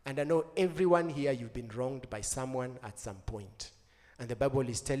 And I know everyone here, you've been wronged by someone at some point. And the Bible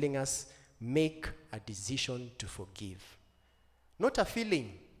is telling us, make a decision to forgive. Not a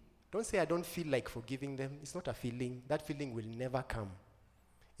feeling. Don't say, I don't feel like forgiving them. It's not a feeling. That feeling will never come.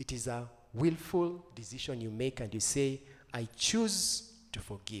 It is a willful decision you make and you say, I choose to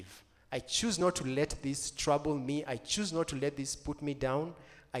forgive. I choose not to let this trouble me. I choose not to let this put me down.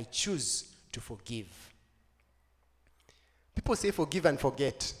 I choose to forgive. People say forgive and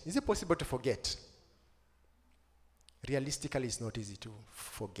forget. Is it possible to forget? Realistically, it's not easy to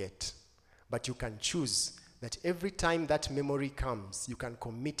forget. But you can choose that every time that memory comes, you can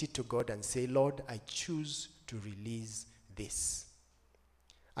commit it to God and say, Lord, I choose to release this.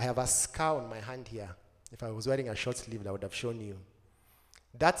 I have a scar on my hand here. If I was wearing a short sleeve, I would have shown you.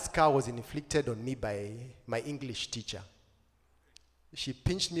 That scar was inflicted on me by my English teacher. She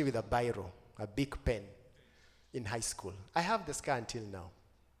pinched me with a biro, a big pen, in high school. I have the scar until now.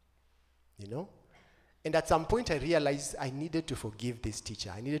 You know? And at some point I realized I needed to forgive this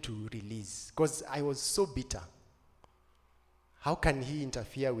teacher. I needed to release because I was so bitter. How can he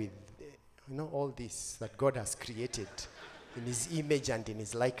interfere with, all this that God has created in his image and in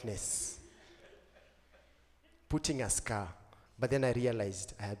his likeness? Putting a scar. But then I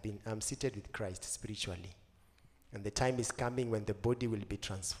realized I'm seated with Christ spiritually. And the time is coming when the body will be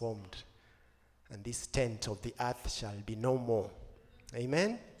transformed. And this tent of the earth shall be no more.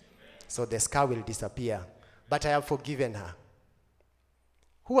 Amen? So the scar will disappear. But I have forgiven her.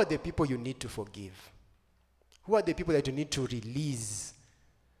 Who are the people you need to forgive? Who are the people that you need to release?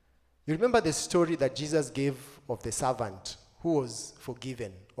 You remember the story that Jesus gave of the servant who was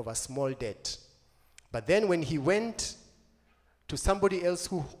forgiven of a small debt. But then when he went to somebody else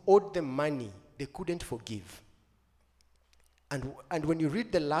who owed them money, they couldn't forgive. And when you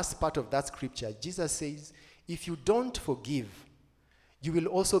read the last part of that scripture, Jesus says, if you don't forgive, you will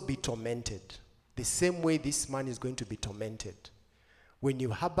also be tormented. The same way this man is going to be tormented. When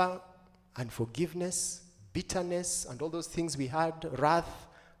you harbor unforgiveness, bitterness, and all those things we had, wrath,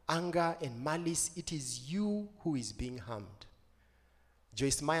 anger, and malice, it is you who is being harmed.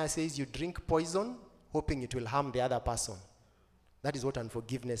 Joyce Meyer says you drink poison hoping it will harm the other person. That is what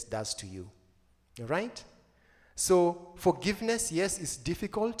unforgiveness does to you. All right? So forgiveness, yes, is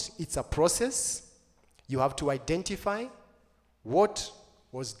difficult. It's a process. You have to identify what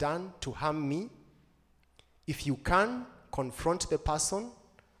was done to harm me. If you can, confront the person,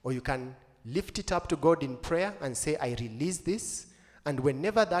 or you can lift it up to God in prayer and say, I release this. And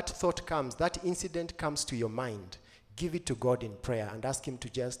whenever that thought comes, that incident comes to your mind, give it to God in prayer and ask him to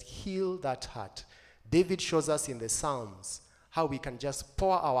just heal that heart. David shows us in the Psalms how we can just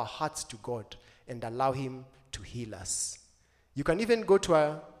pour our hearts to God and allow him to heal us. You can even go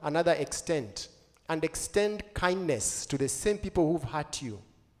to another extent and extend kindness to the same people who've hurt you.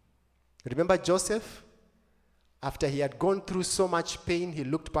 Remember Joseph? After he had gone through so much pain, he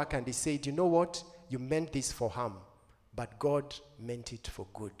looked back and he said, you know what? You meant this for harm, but God meant it for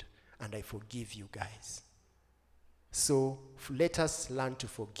good, and I forgive you guys. So let us learn to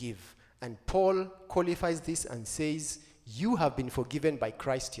forgive. And Paul qualifies this and says, you have been forgiven by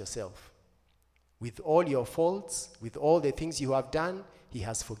Christ yourself. With all your faults, with all the things you have done, he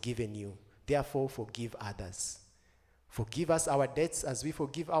has forgiven you. Therefore, forgive others. Forgive us our debts as we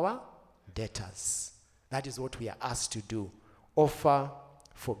forgive our debtors. That is what we are asked to do. Offer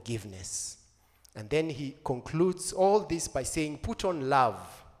forgiveness. And then he concludes all this by saying, put on love.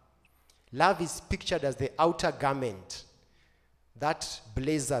 Love is pictured as the outer garment, that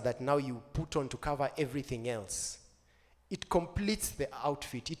blazer that now you put on to cover everything else. It completes the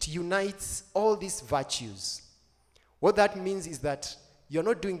outfit. It unites all these virtues. What that means is that you're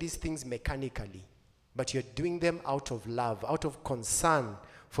not doing these things mechanically, but you're doing them out of love, out of concern.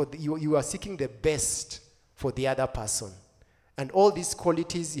 You are seeking the best for the other person. And all these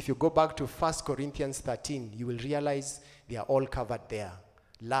qualities, if you go back to 1 Corinthians 13, you will realize they are all covered there.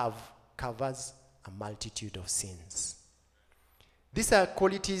 Love covers a multitude of sins. These are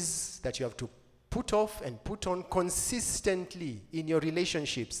qualities that you have to put off and put on consistently in your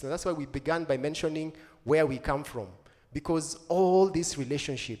relationships. And that's why we began by mentioning where we come from. Because all these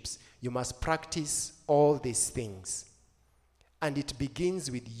relationships, you must practice all these things. And it begins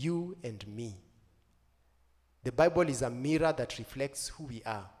with you and me. The Bible is a mirror that reflects who we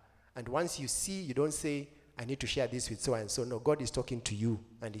are. And once you see, you don't say, I need to share this with so and so. No, God is talking to you.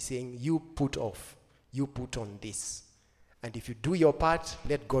 And he's saying, you put off. You put on this. And if you do your part,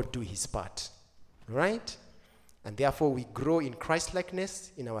 let God do his part. Right? And therefore, we grow in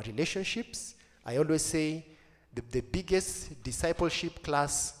Christ-likeness in our relationships. I always say, the biggest discipleship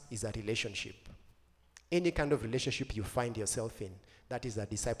class is a relationship. Any kind of relationship you find yourself in, that is a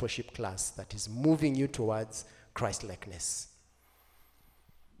discipleship class that is moving you towards Christ-likeness.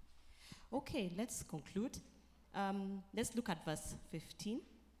 Okay, let's conclude. Let's look at verse 15.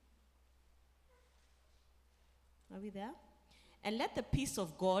 Are we there? And let the peace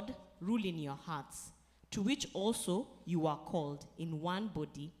of God rule in your hearts, to which also you are called in one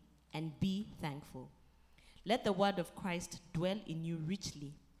body, and be thankful. Let the word of Christ dwell in you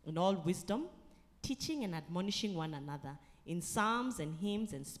richly, in all wisdom, teaching and admonishing one another, in psalms and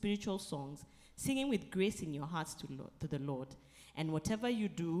hymns and spiritual songs, singing with grace in your hearts to the Lord. And whatever you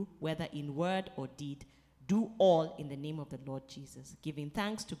do, whether in word or deed, do all in the name of the Lord Jesus, giving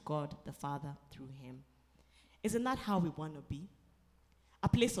thanks to God the Father through him. Isn't that how we want to be? A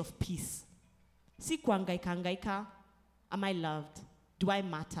place of peace. Si kuangaika, am I loved? Do I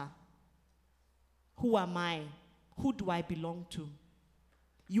matter? Who am I? Who do I belong to?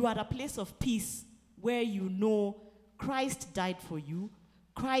 You are a place of peace where you know Christ died for you.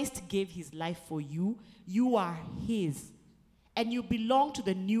 Christ gave his life for you. You are his. And you belong to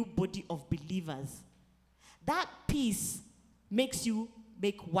the new body of believers. That peace makes you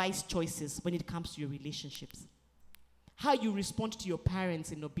make wise choices when it comes to your relationships. How you respond to your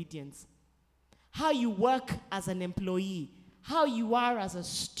parents in obedience. How you work as an employee. How you are as a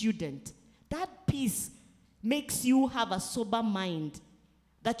student. That peace makes you have a sober mind.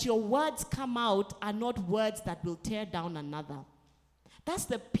 That your words come out are not words that will tear down another. That's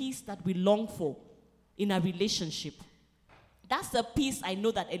the peace that we long for in a relationship. That's the peace I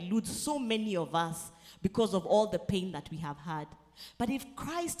know that eludes so many of us because of all the pain that we have had. But if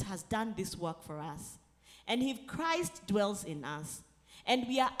Christ has done this work for us, and if Christ dwells in us, and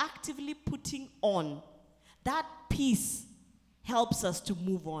we are actively putting on, that peace helps us to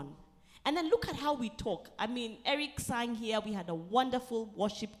move on. And then look at how we talk. I mean, Eric sang here. We had a wonderful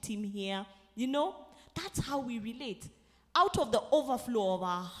worship team here. You know, that's how we relate. Out of the overflow of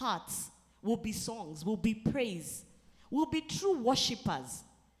our hearts will be songs, will be praise. We'll be true worshipers.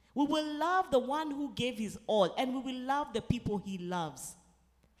 We will love the one who gave his all, and we will love the people he loves.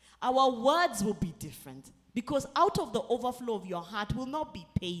 Our words will be different, because out of the overflow of your heart will not be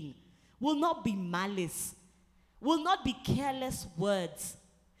pain, will not be malice, will not be careless words,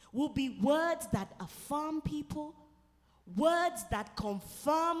 will be words that affirm people, words that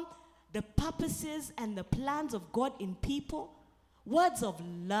confirm the purposes and the plans of God in people, words of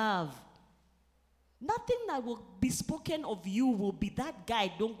love. Nothing that will be spoken of you will be that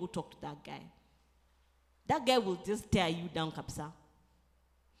guy, don't go talk to that guy. That guy will just tear you down, Kapsa.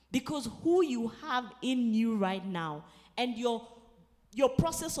 Because who you have in you right now and your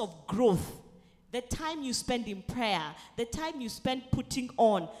process of growth, the time you spend in prayer, the time you spend putting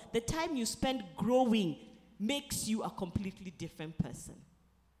on, the time you spend growing makes you a completely different person.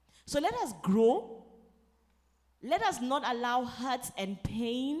 So let us grow. Let us not allow hurts and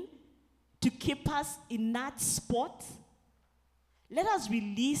pain to keep us in that spot. Let us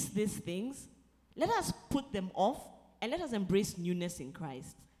release these things. Let us put them off, and let us embrace newness in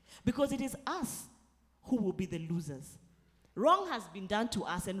Christ. Because it is us who will be the losers. Wrong has been done to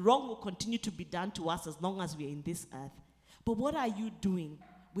us, and wrong will continue to be done to us as long as we are in this earth. But what are you doing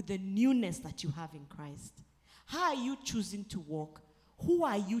with the newness that you have in Christ? How are you choosing to walk? Who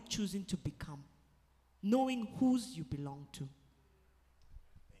are you choosing to become? Knowing whose you belong to.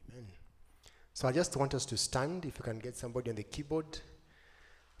 Amen. So I just want us to stand, if you can get somebody on the keyboard,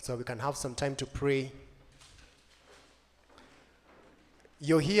 so we can have some time to pray.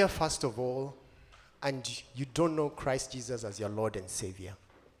 You're here, first of all, and you don't know Christ Jesus as your Lord and Savior.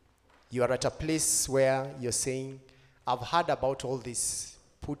 You are at a place where you're saying, I've heard about all this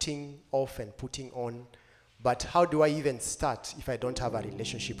putting off and putting on, but how do I even start if I don't have a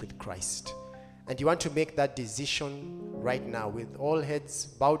relationship with Christ? And you want to make that decision right now with all heads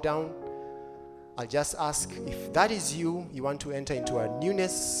bowed down. I'll just ask, if that is you, you want to enter into a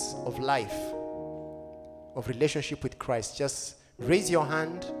newness of life, of relationship with Christ, just raise your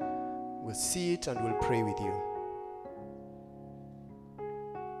hand. We'll see it and we'll pray with you.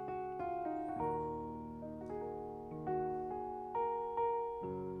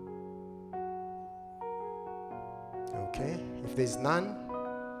 Okay, if there's none,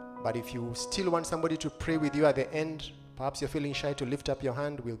 but if you still want somebody to pray with you at the end, perhaps you're feeling shy to lift up your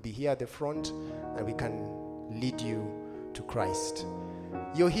hand, we'll be here at the front and we can lead you to Christ.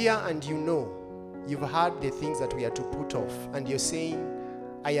 You're here and you know, you've heard the things that we are to put off, and you're saying,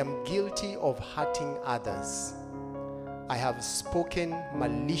 I am guilty of hurting others. I have spoken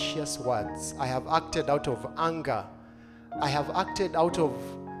malicious words. I have acted out of anger. I have acted out of,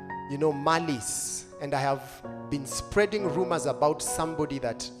 malice. And I have been spreading rumors about somebody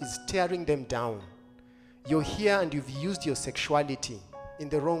that is tearing them down. You're here and you've used your sexuality in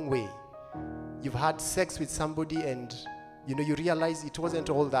the wrong way. You've had sex with somebody and you realize it wasn't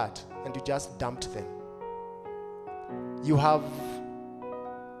all that, and you just dumped them. You have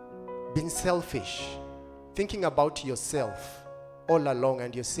been selfish, thinking about yourself all along,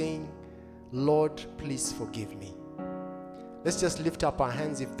 and you're saying, Lord, please forgive me. Let's just lift up our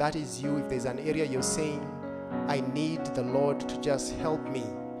hands if that is you. If there's an area you're saying, I need the Lord to just help me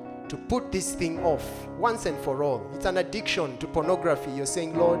to put this thing off once and for all. It's an addiction to pornography. You're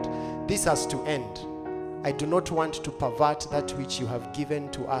saying, Lord, this has to end. I do not want to pervert that which you have given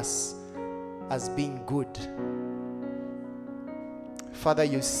to us as being good. Father,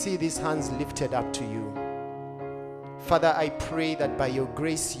 you see these hands lifted up to you. Father, I pray that by your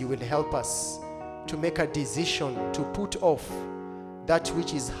grace you will help us to make a decision to put off that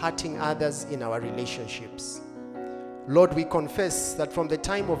which is hurting others in our relationships. Lord, we confess that from the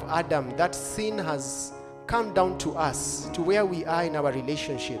time of Adam, that sin has come down to us, to where we are in our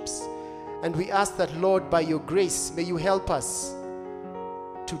relationships. And we ask that, Lord, by your grace, may you help us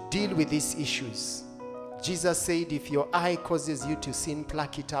to deal with these issues. Jesus said, if your eye causes you to sin,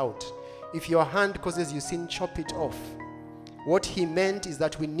 pluck it out. If your hand causes you sin, chop it off. What he meant is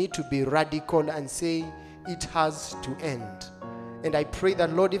that we need to be radical and say, it has to end. And I pray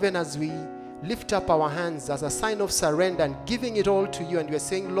that, Lord, even as we lift up our hands as a sign of surrender and giving it all to you, and we're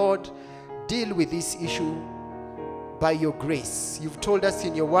saying, Lord, deal with this issue by your grace. You've told us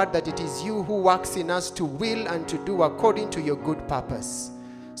in your word that it is you who works in us to will and to do according to your good purpose.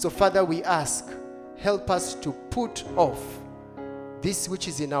 So, Father, we ask, help us to put off this which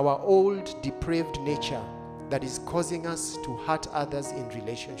is in our old depraved nature that is causing us to hurt others in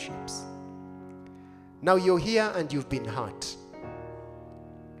relationships. Now you're here and you've been hurt.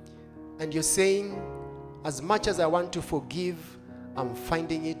 and you're saying, as much as I want to forgive, I'm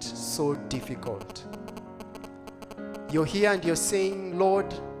finding it so difficult. You're here and you're saying,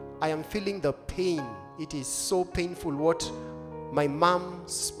 Lord, I am feeling the pain. It is so painful what my mom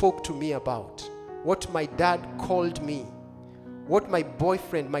spoke to me about, what my dad called me, what my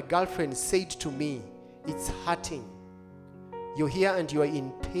boyfriend, my girlfriend said to me. It's hurting. You're here and you are in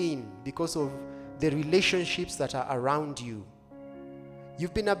pain because of the relationships that are around you.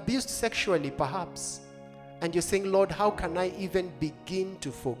 You've been abused sexually, perhaps, and you're saying, Lord, how can I even begin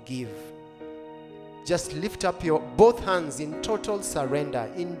to forgive? Just lift up your both hands in total surrender,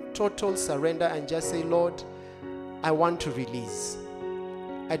 and just say, Lord, I want to release.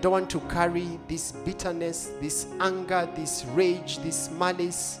 I don't want to carry this bitterness, this anger, this rage, this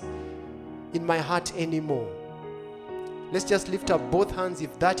malice in my heart anymore. Let's just lift up both hands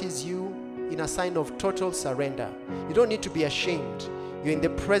if that is you, in a sign of total surrender. You don't need to be ashamed. You're in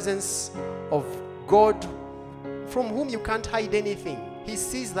the presence of God from whom you can't hide anything. He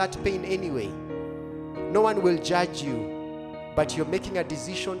sees that pain anyway. No one will judge you, but you're making a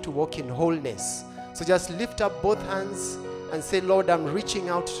decision to walk in wholeness. So just lift up both hands and say, Lord, I'm reaching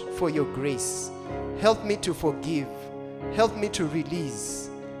out for your grace. Help me to forgive. Help me to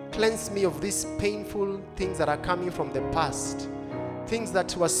release. Cleanse me of these painful things that are coming from the past. Things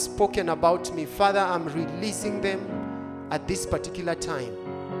that were spoken about me. Father, I'm releasing them at this particular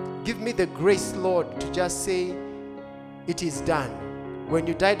time. Give me the grace, Lord, to just say, it is done. When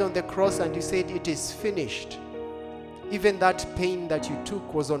you died on the cross and you said, it is finished, even that pain that you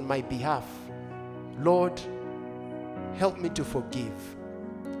took was on my behalf. Lord, help me to forgive.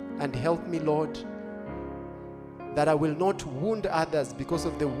 And help me, Lord, that I will not wound others because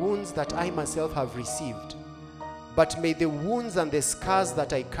of the wounds that I myself have received. But may the wounds and the scars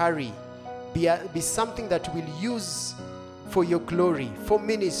that I carry be something that will use for your glory, for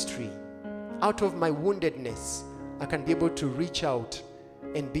ministry. Out of my woundedness, I can be able to reach out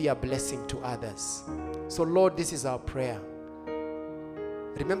and be a blessing to others. So Lord, this is our prayer.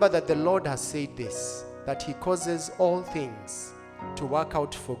 Remember that the Lord has said this, that he causes all things to work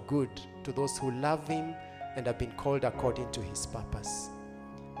out for good to those who love him and have been called according to his purpose.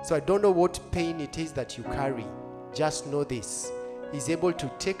 So I don't know what pain it is that you carry. Just know this. He's able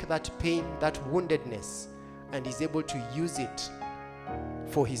to take that pain, that woundedness, and he's able to use it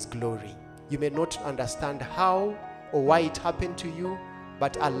for his glory. You may not understand how or why it happened to you,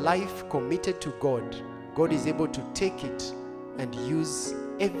 but a life committed to God, God is able to take it and use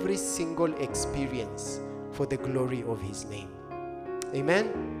every single experience for the glory of his name.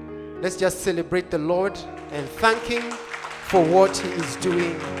 Amen. Let's just celebrate the Lord and thank him for what he is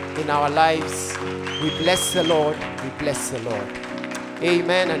doing in our lives. We bless the Lord. We bless the Lord.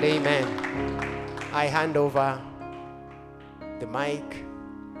 Amen and amen. I hand over the mic.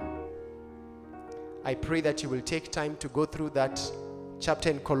 I pray that you will take time to go through that chapter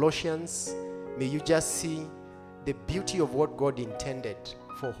in Colossians. May you just see the beauty of what God intended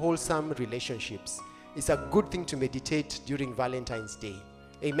for wholesome relationships. It's a good thing to meditate during Valentine's Day.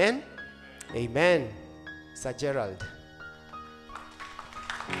 Amen? Amen. Sir Gerald.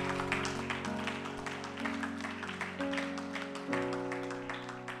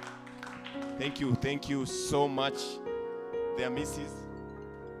 Thank you so much, the Amisis.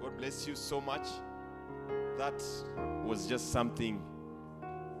 God bless you so much. That was just something,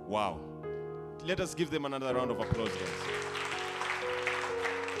 wow. Let us give them another round of applause, guys.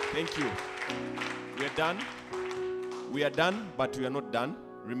 Thank you. We are done. We are done, but we are not done.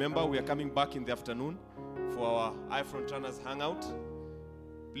 Remember, we are coming back in the afternoon for our iFront Runners hangout.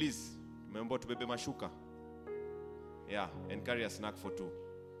 Please, remember to bebe mashuka. Yeah, and carry a snack for two.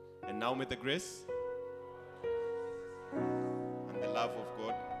 And now may the grace and the love of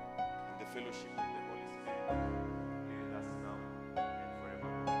God and the fellowship of the Holy Spirit be with us now and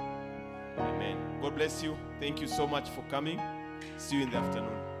forever. Amen. God bless you. Thank you so much for coming. See you in the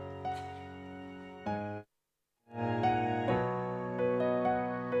afternoon.